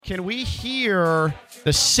can we hear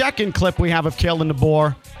the second clip we have of Kalen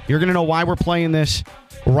DeBoer? You're going to know why we're playing this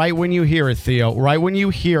right when you hear it, Theo. Right when you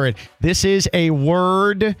hear it. This is a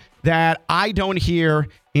word that I don't hear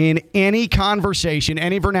in any conversation,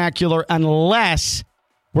 any vernacular, unless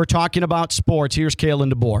we're talking about sports. Here's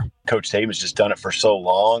Kalen DeBoer. Coach Saban's just done it for so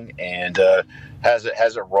long and has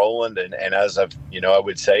it rolling. And as I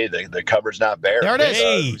would say the cupboard's not bare. There it is.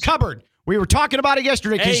 Hey. Cupboard. We were talking about it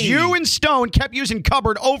yesterday because you and Stone kept using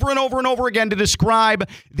cupboard over and over and over again to describe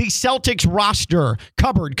the Celtics roster.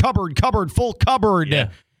 Cupboard, full cupboard. Yeah.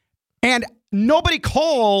 And nobody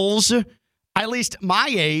calls, at least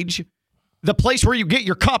my age, the place where you get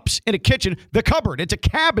your cups in a kitchen, the cupboard. It's a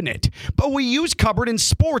cabinet. But we use cupboard in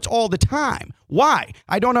sports all the time. Why?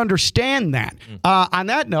 I don't understand that. On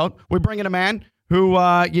that note, we bring in a man who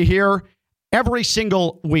you hear every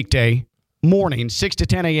single weekday morning, 6 to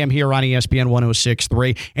 10 a.m. here on ESPN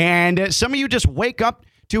 106.3. And some of you just wake up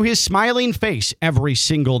to his smiling face every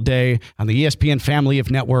single day on the ESPN family of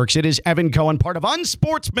networks. It is Evan Cohen, part of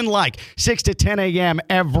Unsportsmanlike, 6 to 10 a.m.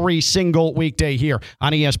 every single weekday here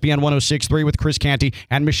on ESPN 106.3 with Chris Canty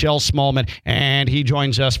and Michelle Smallman. And he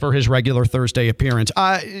joins us for his regular Thursday appearance.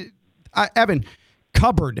 Evan,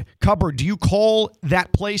 cupboard. Do you call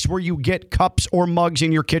that place where you get cups or mugs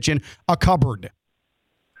in your kitchen a cupboard?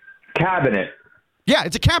 Cabinet. Yeah,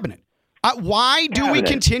 it's a cabinet. Why do we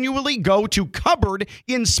continually go to cupboard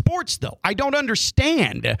in sports, though? I don't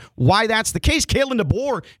understand why that's the case. Kalen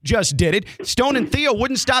DeBoer just did it. Stone and Theo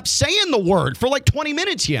wouldn't stop saying the word for like 20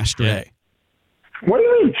 minutes yesterday. What do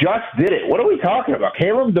you mean just did it? What are we talking about?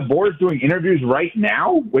 Kalen DeBoer's doing interviews right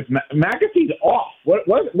now with McAfee's off. What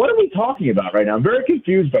are we talking about right now? I'm very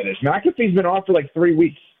confused by this. McAfee's been off for like 3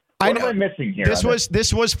 weeks. What am I missing here?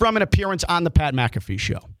 This was from an appearance on the Pat McAfee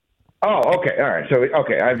show. Oh, okay. All right. So,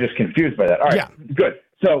 I'm just confused by that. All right. Yeah. Good.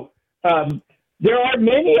 So, there are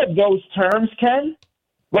many of those terms, Ken.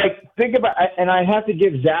 Like, think about, and I have to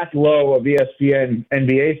give Zach Lowe of ESPN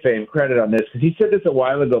NBA fame credit on this because he said this a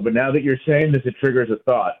while ago, but now that you're saying this, it triggers a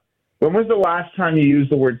thought. When was the last time you used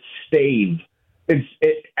the word stave?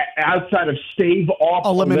 Outside of stave off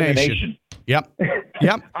elimination. Yep.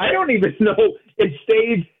 I don't even know if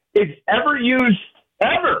stave is ever used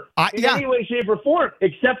ever in any way, shape, or form,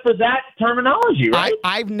 except for that terminology, right?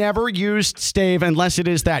 I've never used stave unless it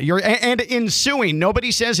is that. And ensuing. Nobody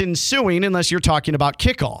says ensuing unless you're talking about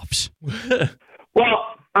kickoffs.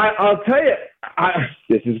 Well, I'll tell you,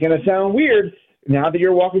 this is going to sound weird now that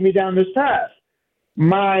you're walking me down this path.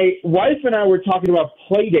 My wife and I were talking about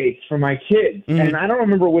play dates for my kids, and I don't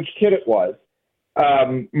remember which kid it was.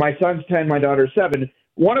 My son's 10, my daughter's 7.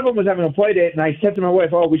 One of them was having a play date, and I said to my wife,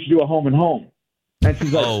 we should do a home and home. And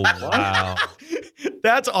she's like, oh, wow.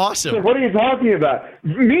 That's awesome. So what are you talking about?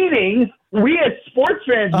 Meaning, we as sports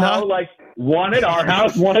fans know, like, one at our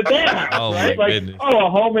house, one at their house, oh, right? My like, goodness. a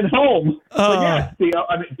home and home. Yeah,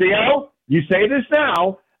 Theo, you say this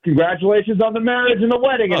now. Congratulations on the marriage and the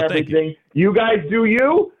wedding and everything. You guys do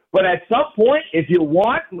you. But at some point, if you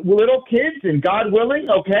want little kids, and God willing,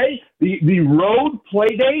 the road play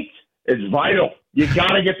date is vital. You got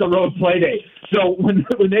to get the road play date. So when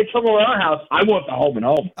they come over our house, I want the home and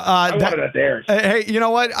home. I want it at theirs. Hey, you know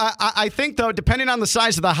what? I think, though, depending on the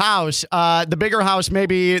size of the house, the bigger house,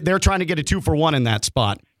 maybe they're trying to get a 2-for-1 in that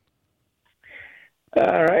spot.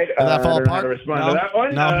 All right. Does that fall I don't know how apart? to respond to that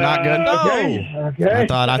one. No, not good. Okay. I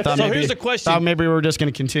thought So maybe, here's the question. Maybe we were just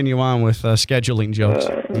going to continue on with scheduling jokes.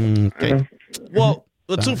 Okay. Well,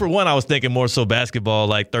 the 2-for-1, I was thinking more so basketball,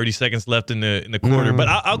 like 30 seconds left in the quarter. But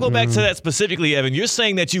I'll go back to that specifically, Evan. You're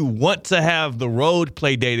saying that you want to have the road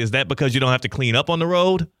play date. Is that because you don't have to clean up on the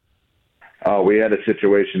road? Oh, we had a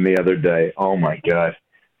situation the other day. Oh, my God.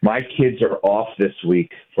 My kids are off this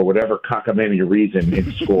week for whatever cockamamie reason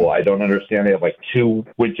in school. I don't understand. They have like 2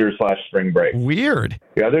 winter/spring break. Weird.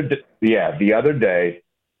 The other day,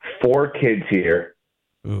 4 kids here.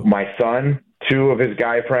 Ooh. My son, 2 of his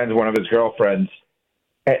guy friends, 1 of his girlfriends.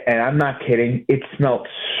 And I'm not kidding. It smelled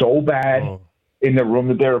so bad in the room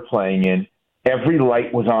that they were playing in. Every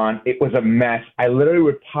light was on. It was a mess. I literally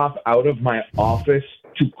would pop out of my office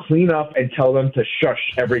to clean up and tell them to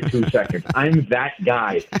shush every 2 seconds. I'm that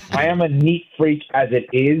guy. I am a neat freak as it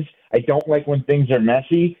is. I don't like when things are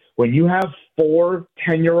messy. When you have 4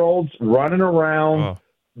 10-year-olds running around,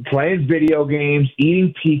 playing video games,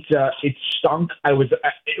 eating pizza, it stunk.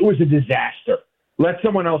 It was a disaster. Let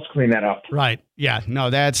someone else clean that up. Right. Yeah.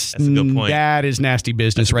 No, that's a good point. That is nasty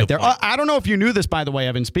business right there. point. I don't know if you knew this, by the way,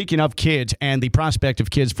 Evan. Speaking of kids and the prospect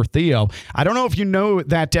of kids for Theo, I don't know if you know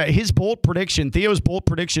that Theo's bold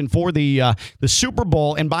prediction for the Super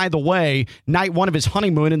Bowl, and by the way, night one of his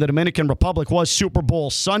honeymoon in the Dominican Republic was Super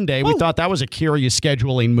Bowl Sunday. We thought that was a curious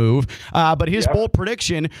scheduling move. But his bold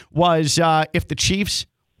prediction was if the Chiefs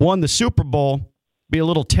won the Super Bowl, be a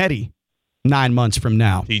little Teddy 9 months from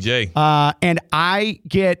now. TJ. And I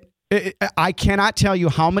cannot tell you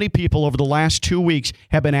how many people over the last 2 weeks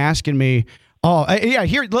have been asking me,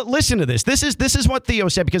 here, listen to this. This is what Theo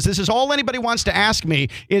said, because this is all anybody wants to ask me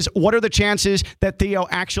is what are the chances that Theo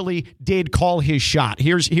actually did call his shot?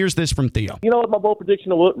 Here's this from Theo. You know what my bold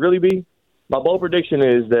prediction will really be? My bold prediction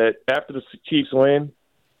is that after the Chiefs win,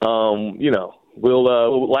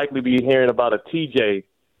 we'll likely be hearing about a TJ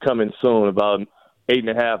coming soon, about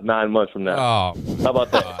 8.5, 9 months from now. Oh, how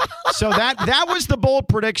about that? So that was the bold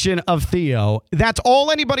prediction of Theo. That's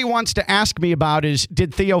all anybody wants to ask me about is,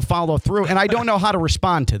 did Theo follow through? And I don't know how to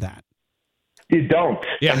respond to that. You don't.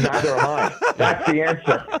 Yeah. And neither am I. That's the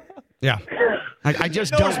answer. Yeah. I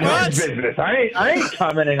just don't know. Business. I ain't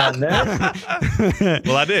commenting on that.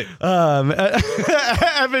 well, I did.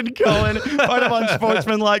 Evan Cohen, part of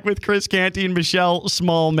Unsportsmanlike with Chris Canty and Michelle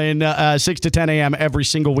Smallman, 6 to 10 a.m. every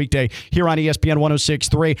single weekday here on ESPN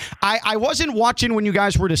 106.3. I wasn't watching when you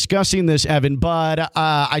guys were discussing this, Evan, but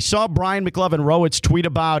I saw Brian McLevin-Rowitz tweet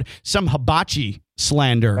about some hibachi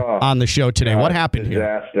slander on the show today. What happened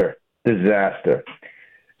here? Disaster.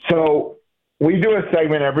 So we do a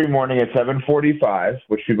segment every morning at 7:45,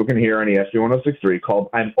 which people can hear on ESPN 106.3, called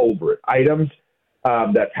 "I'm Over It." Items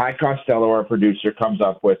that Pat Costello, our producer, comes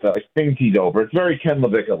up with, things he's over. It's very Ken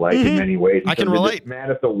Levick-like in many ways. I can relate.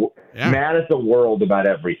 Mad at the world about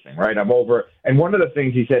everything, right? I'm over. And one of the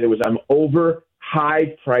things he said, I'm over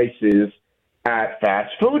high prices at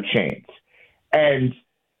fast food chains. And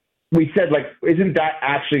we said, isn't that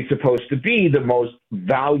actually supposed to be the most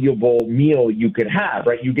valuable meal you could have,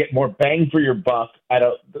 right? You get more bang for your buck at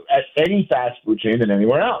any fast food chain than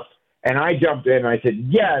anywhere else. And I jumped in and I said,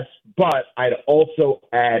 yes, but I'd also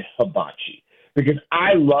add hibachi because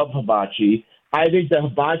I love hibachi. I think the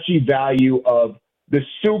hibachi value of the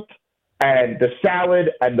soup and the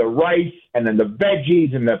salad and the rice and then the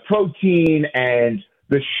veggies and the protein and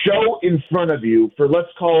the show in front of you for, let's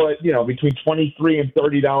call it, between $23 and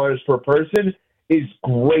 $30 per person is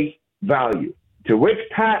great value. To which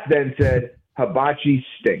Pat then said, hibachi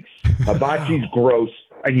stinks. Hibachi's gross,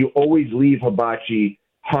 and you always leave hibachi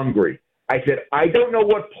hungry. I said, I don't know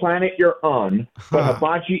what planet you're on, but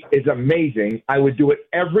hibachi is amazing. I would do it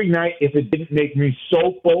every night if it didn't make me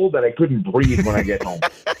so full that I couldn't breathe when I get home.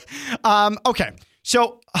 Okay,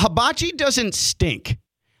 so hibachi doesn't stink.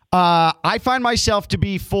 I find myself to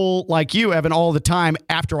be full like you, Evan, all the time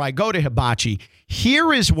after I go to hibachi.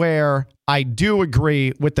 Here is where I do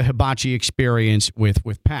agree with the hibachi experience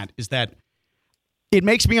with Pat, is that it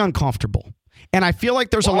makes me uncomfortable. And I feel like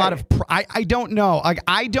there's a lot of, I don't know.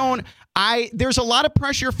 There's a lot of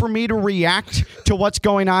pressure for me to react to what's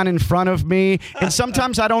going on in front of me. And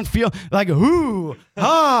sometimes I don't feel like, ooh,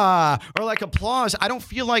 or like applause. I don't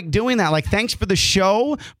feel like doing that. Like, thanks for the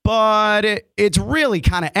show, but it's really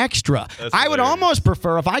kind of extra. I would almost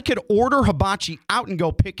prefer if I could order hibachi out and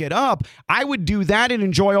go pick it up. I would do that and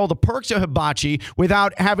enjoy all the perks of hibachi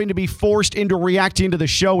without having to be forced into reacting to the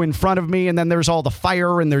show in front of me. And then there's all the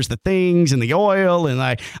fire and there's the things and the oil. And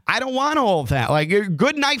I don't want all of that. Like,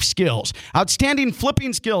 good knife skills, outstanding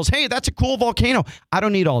flipping skills. Hey, that's a cool volcano. I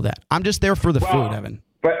don't need all that. I'm just there for the food, Evan.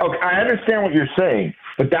 But okay, I understand what you're saying,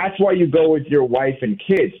 but that's why you go with your wife and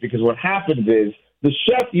kids, because what happens is the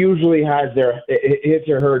chef usually has his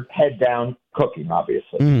or her head down cooking,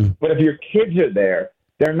 obviously. But if your kids are there,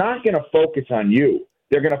 they're not going to focus on you.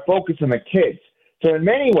 They're going to focus on the kids. So in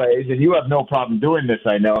many ways, and you have no problem doing this,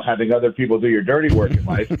 I know, having other people do your dirty work in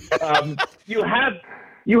life, you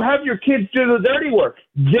have your kids do the dirty work.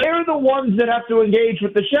 They're the ones that have to engage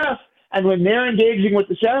with the chef. And when they're engaging with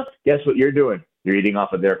the chef, guess what you're doing? You're eating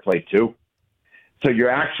off of their plate too. So you're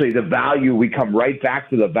actually the value. We come right back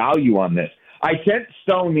to the value on this. I sent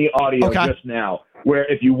Stone the audio just now,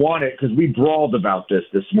 where if you want it, because we brawled about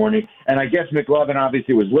this morning, and I guess McLovin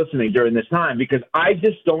obviously was listening during this time, because I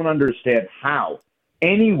just don't understand how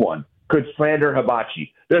anyone could slander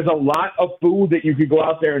hibachi. There's a lot of food that you could go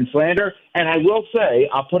out there and slander, and I will say,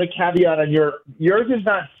 I'll put a caveat on yours is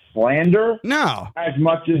not slander as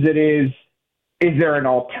much as it is there an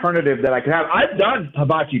alternative that I can have? I've done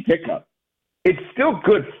hibachi pickup. It's still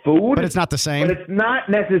good food. But it's not the same. But it's not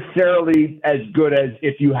necessarily as good as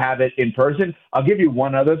if you have it in person. I'll give you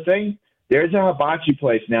one other thing. There's a hibachi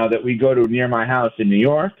place now that we go to near my house in New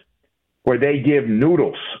York where they give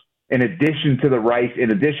noodles in addition to the rice,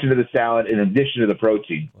 in addition to the salad, in addition to the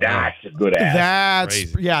protein. That's a good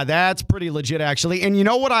ass. That's pretty legit, actually. And you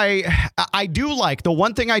know what I do like? The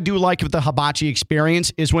one thing I do like with the hibachi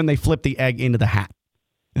experience is when they flip the egg into the hat.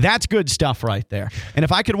 That's good stuff right there. And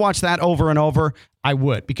if I could watch that over and over, I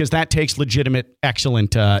would, because that takes legitimate,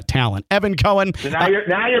 excellent talent. Evan Cohen. So now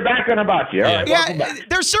you're back on hibachi. All right, welcome back.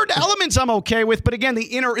 There's certain elements I'm okay with, but again,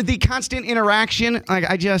 the constant interaction,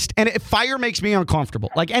 fire makes me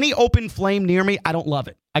uncomfortable. Like any open flame near me, I don't love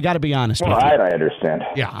it. I got to be honest with you. All right, I understand.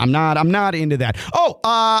 Yeah, I'm not into that. Oh,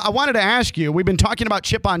 I wanted to ask you, we've been talking about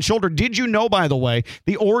chip on shoulder. Did you know, by the way,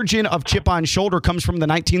 the origin of chip on shoulder comes from the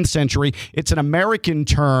 19th century? It's an American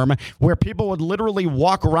term where people would literally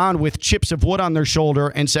walk around with chips of wood on their shoulder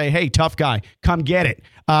and say, hey, tough guy, come get it.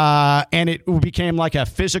 And it became like a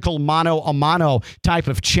physical mano-a-mano type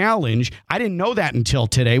of challenge. I didn't know that until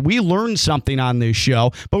today. We learned something on this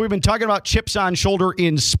show, but we've been talking about chips on shoulder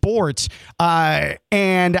in sports.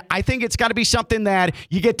 And I think it's got to be something that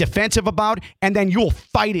you get defensive about, and then you'll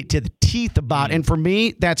fight it to the teeth about. And for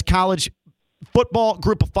me, that's college football,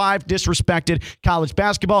 group of five, disrespected. College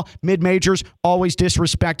basketball, mid-majors, always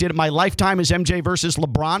disrespected. My lifetime is MJ versus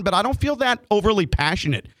LeBron, but I don't feel that overly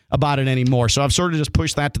passionate about it anymore. So I've sort of just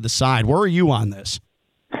pushed that to the side. Where are you on this?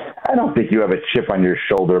 I don't think you have a chip on your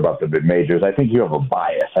shoulder about the mid-majors. I think you have a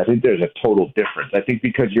bias. I think there's a total difference. I think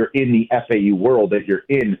because you're in the FAU world that you're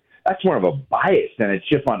in, that's more of a bias than a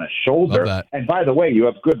chip on a shoulder. And by the way, you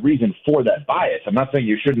have good reason for that bias. I'm not saying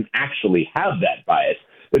you shouldn't actually have that bias.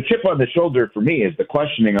 The chip on the shoulder for me is the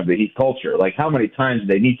questioning of the Heat culture. Like how many times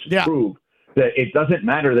they need to prove that it doesn't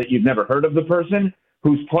matter that you've never heard of the person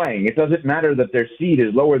who's playing. It doesn't matter that their seed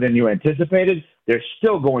is lower than you anticipated. They're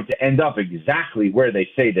still going to end up exactly where they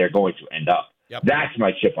say they're going to end up. Yep. That's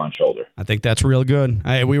my chip on shoulder. I think that's real good.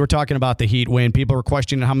 We were talking about the Heat win. People were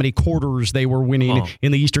questioning how many quarters they were winning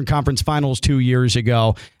in the Eastern Conference Finals 2 years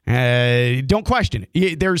ago. Don't question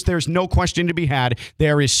it. There's no question to be had.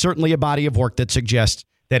 There is certainly a body of work that suggests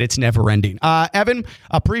that it's never ending. Evan,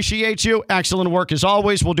 appreciate you. Excellent work as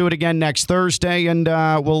always. We'll do it again next Thursday, and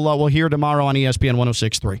we'll hear tomorrow on ESPN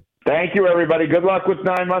 106.3. Thank you, everybody. Good luck with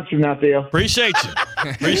 9 months from now, Theo. Appreciate you.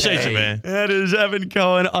 Appreciate you, man. That is Evan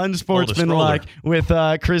Cohen, unsportsmanlike, with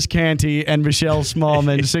Chris Canty and Michelle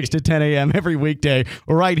Smallman, 6 to 10 a.m. every weekday,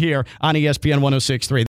 right here on ESPN 106.3.